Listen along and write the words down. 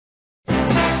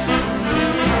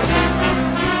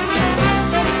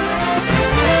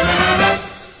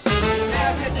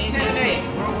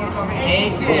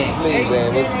League,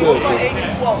 man. What's good, man? 8 to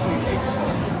 12, please. 8 to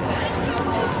 12.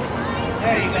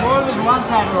 There you go. 12 is one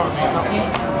time roll, okay?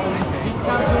 It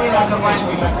comes in otherwise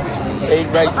we don't. 8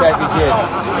 right back again.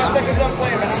 3 seconds on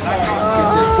play, man. I'm sorry. Get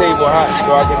this table hot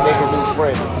so I can make a new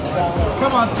friend.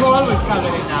 Come on, 12 is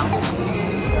coming in now.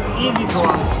 Easy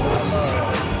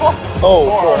 12. Oh,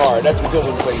 4 hard. That's a good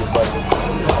one for you, buddy.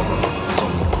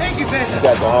 Thank you, Festa. You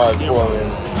got the hard 4 in.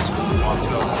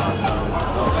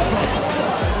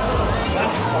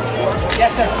 Yes,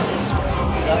 sir.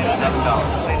 $7.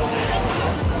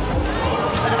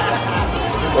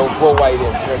 Go 4 white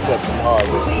in, press up some hard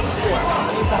with it.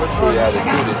 Let's show you how to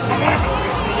do this.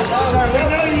 We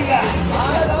know you guys.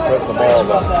 Press them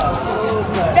all up.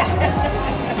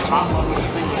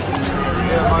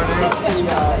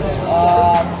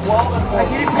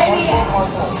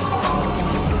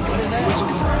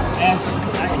 And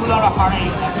I pull out a heart 8.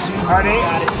 Heart 8?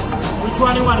 Got it. Which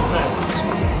one do you want to press?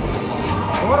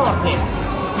 What or 10?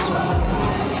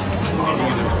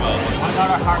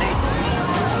 $1 heart 8.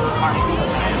 Heart 8.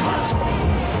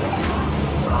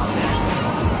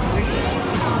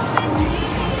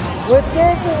 We're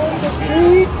dancing on the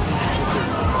street.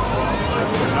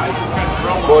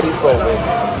 44, man.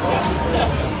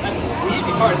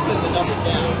 Easy part is putting the numbers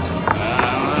down.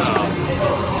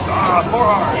 4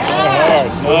 hard.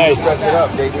 Nice. Press it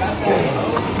up, baby.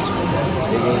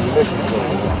 They ain't listening to it.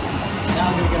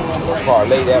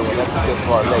 Parlay that one. That's a good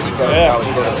parlay.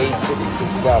 $7 go to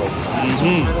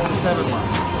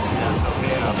 $8.56.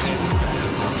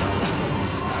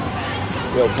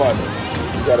 Yo, partner,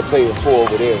 you gotta play the 4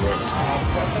 over there, man.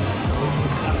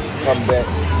 Come back,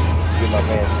 give my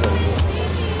man 20 minutes.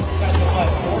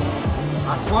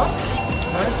 What?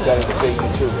 Got to play you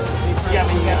too, man. Yeah,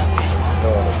 but you got No,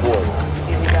 on the board.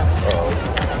 Here we go. Oh,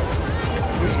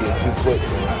 you get 2 foot,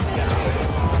 man. Nice.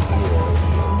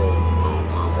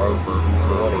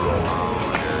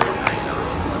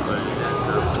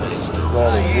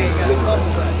 One of y'all.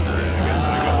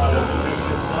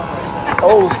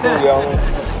 Old school, y'all.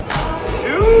 2.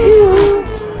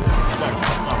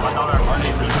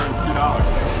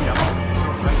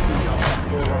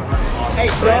 Hey,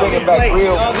 bring it back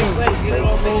real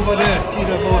Over there, see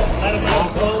the ball.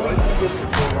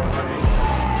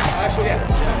 Actually, yeah.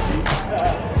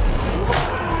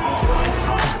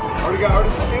 Already got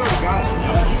it.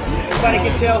 Everybody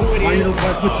can tell who it is.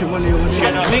 Put your money over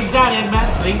there. Link that in, man.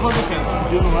 Link on the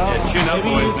camera. Yeah, chin up,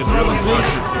 boys. The drill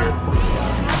instructions here.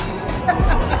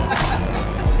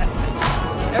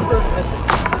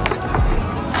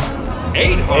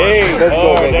 Eight hard. Hey, let's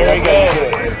go, baby. There we go.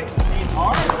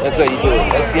 That's how you do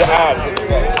it. Let's get odds in the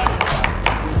back.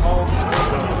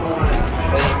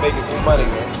 Then you're making some money,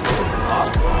 man.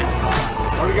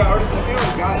 Already got it.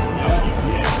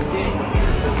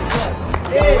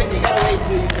 You gotta wait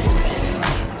till you say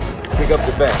Pick up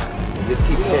the back and just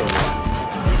keep 10.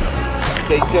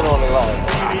 Stay 10 on the line.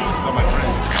 So my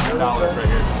friends, $10 right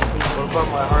here. What about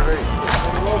my heart rate?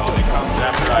 Well, it comes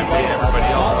after I pay.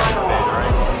 Everybody else gets paid,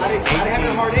 right?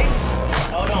 18. Hard 8?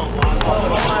 Oh, no.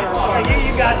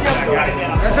 You got it. I got it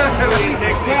now. It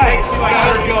takes me like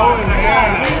hours going. I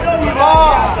got it.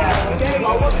 Hey,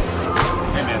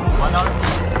 man, $1?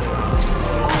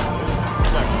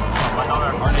 $1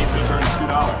 hard 8 returns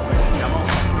 $2.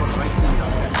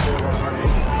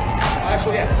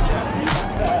 Actually, yeah.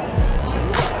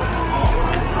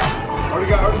 Already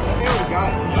got it.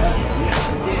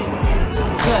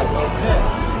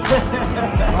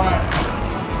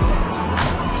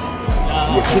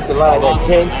 You keep the line at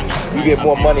 10, you get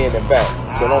more money in the back.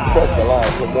 So don't press the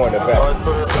line, put more in the back.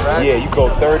 Yeah, you go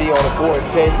 30 on the 4 and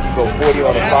 10, you go 40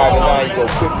 on the 5 and 9, you go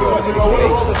 50 on the 6 and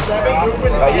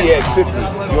 8. Like he had 50,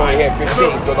 you only had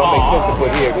 15, so it don't make sense to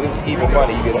put here, because this is even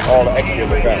money, you get all the extra in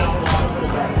the back.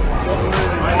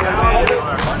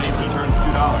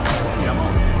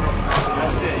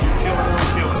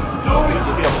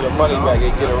 Get some of the money back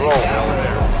and get a roll,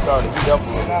 man. Starting to heat up a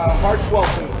little. Hard 12,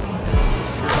 please.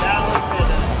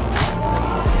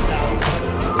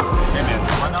 Hey, man,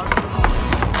 $1?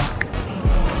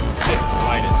 6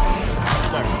 lighted.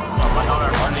 Second. So $1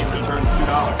 hard 8 returns $2.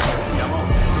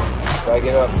 Back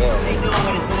it up now. They doing it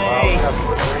today.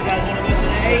 You guys gonna miss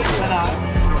today? Shut up.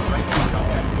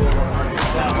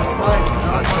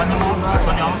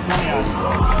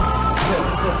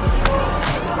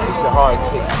 It's a hard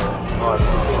 6, man. Hard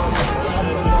 6.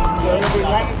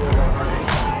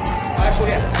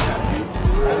 Actually, yeah.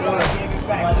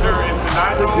 Sir, if the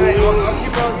 9-year-old... I'll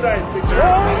keep it on side. If the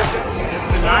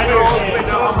 9-year-old plays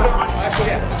out, Actually,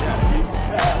 yeah.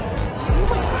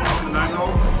 the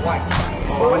 9-year-old?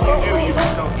 Well, when you do, you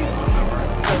just don't keep those numbers.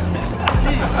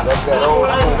 That's that old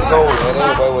school gold, man.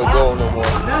 Anybody with gold no more.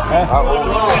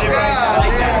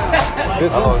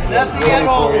 This one? Nothing at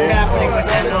all is happening with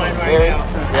that line right now.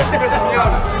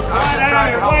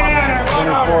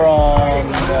 24 on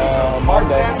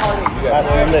Monday. Last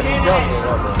Monday.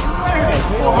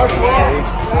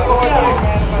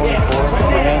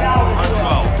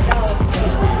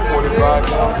 45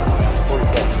 now.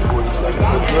 47. 47.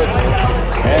 Looks good, man.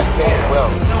 And 10,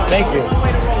 well. Thank you.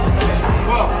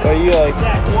 Are you like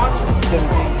 17?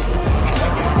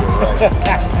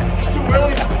 It's too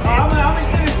early. How many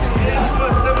minutes?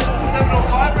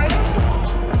 7:05 right now?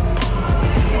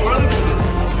 It's too early for this.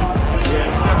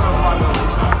 Yeah, 7:05.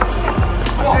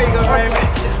 There you go, Raymond.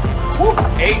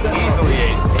 8, easily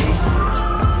 8.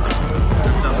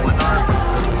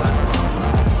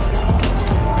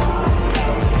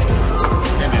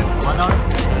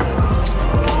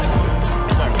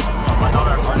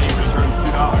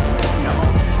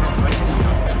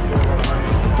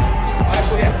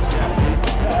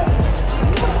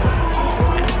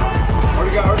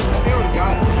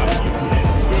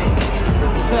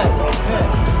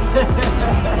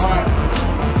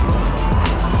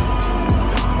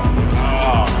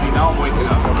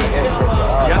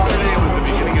 Yesterday was the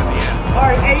beginning of the end. All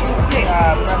right, 8 and 6. 8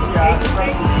 and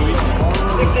 6.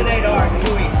 6 and 8 are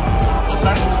Louis.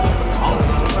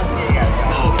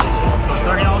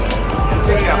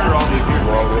 After all the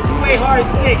appearances. Louis hard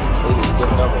 6. 8 is a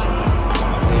good number.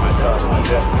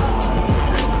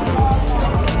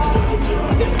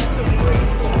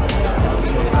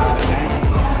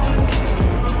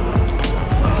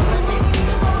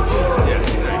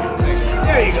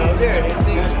 There you go. There it is.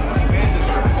 See?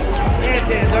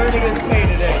 Anthony's earning his pay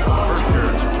today. For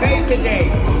sure. Pay today.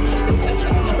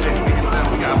 Speaking of that,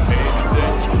 we got paid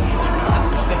today.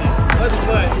 Wasn't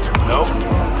much. Nope.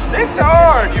 6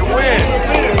 hard, you win.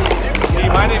 See,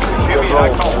 my name is Jimmy and I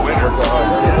call winners.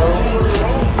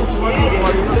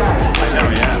 I know,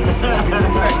 yeah.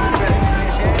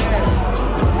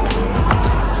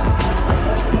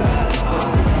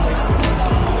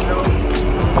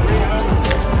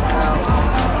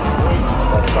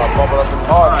 Start bumping up the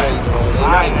hard rates, man. I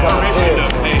got permission to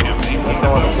pay him $18.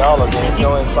 $1 game, you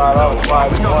know, $5,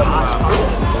 5 and 1.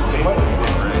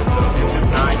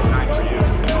 Nine for you.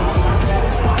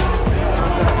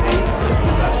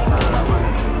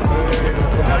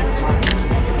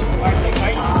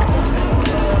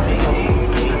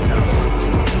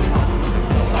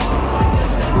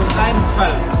 Time's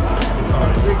first.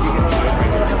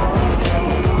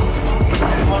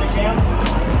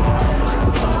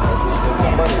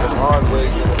 Money, the hard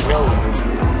ways in the road.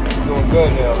 Doing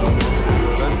good now.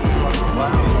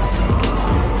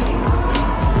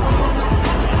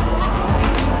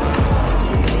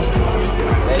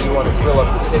 And you want to fill up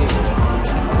the table.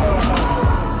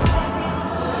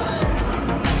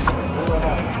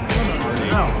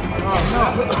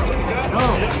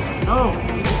 No.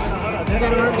 That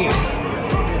didn't hurt you.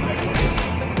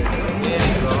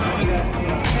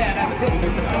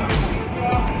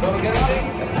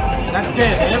 That's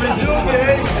good. Everything.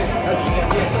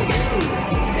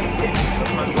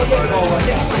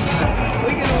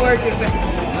 We can work it back.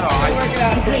 No, I work it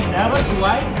out. Never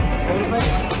twice.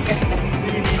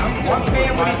 I'm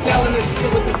paying what he's telling us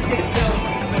with the stick still.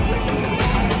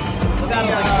 Without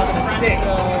like the stick.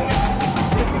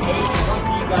 6 and 8.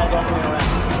 You guys walking around.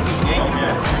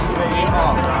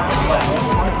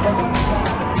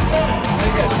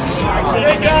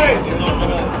 Hey guys.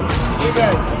 You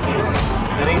guys.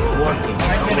 An ace is working. I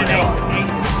did an ace.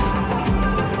 Aces.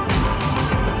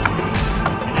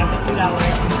 And that's a $2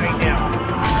 ace right now.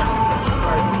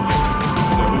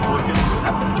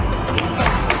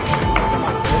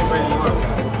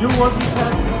 You're working,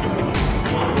 Pat?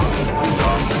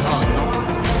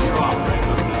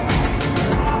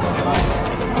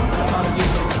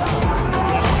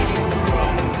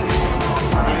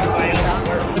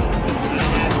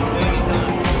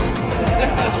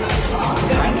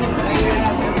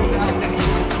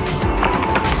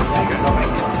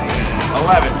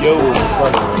 Yo, it's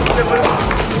funny, man.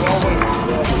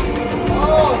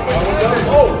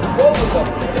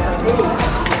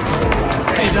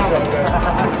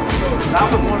 That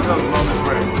was one of those moments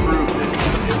where it proved it.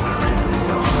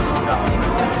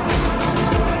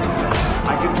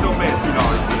 I can still pay a $2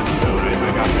 fee, right? I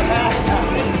got that.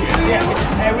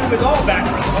 Yeah, and we was all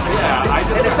backwards. Yeah, I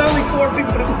just. And it's only 4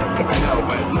 people to play. I know,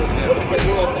 but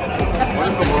what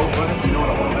is the world limit? You know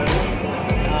what a world limit is?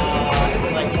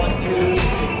 Like 1, 2,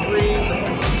 3.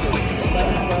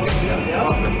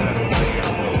 Plus the 7.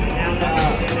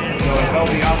 So El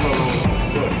Diablo rules.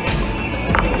 Good.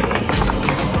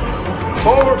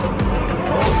 Forward.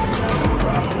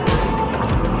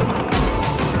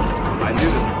 I knew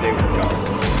this day would go.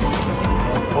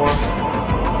 4.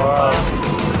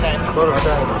 I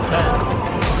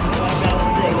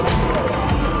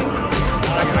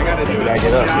gotta do it. Back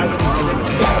it up.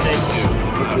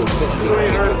 Get you a 16.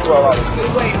 12 out of 6.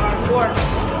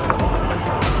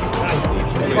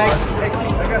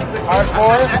 Hard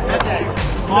 4?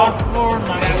 Hard 4,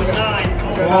 that was 9.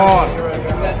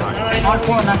 Hard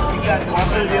 4, not you got On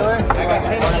the dealer? I got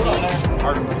 10.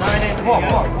 9 and 4.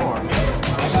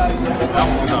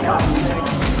 Double number.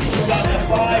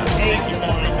 5, 8, and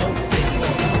 9.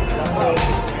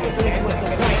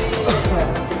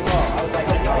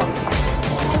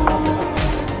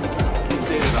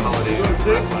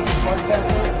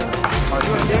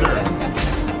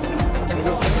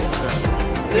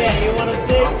 Yeah, you want a 6?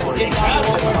 Get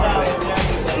one more dollar.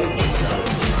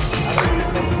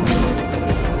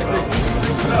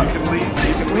 You can leave.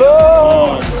 You can leave. No!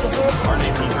 Our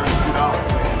name is $2.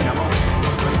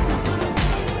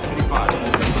 85.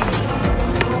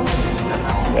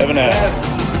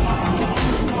 7.5.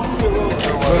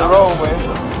 Good roll, man.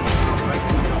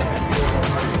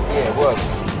 Yeah, it was.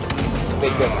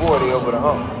 Make that 40 over the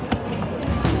hump.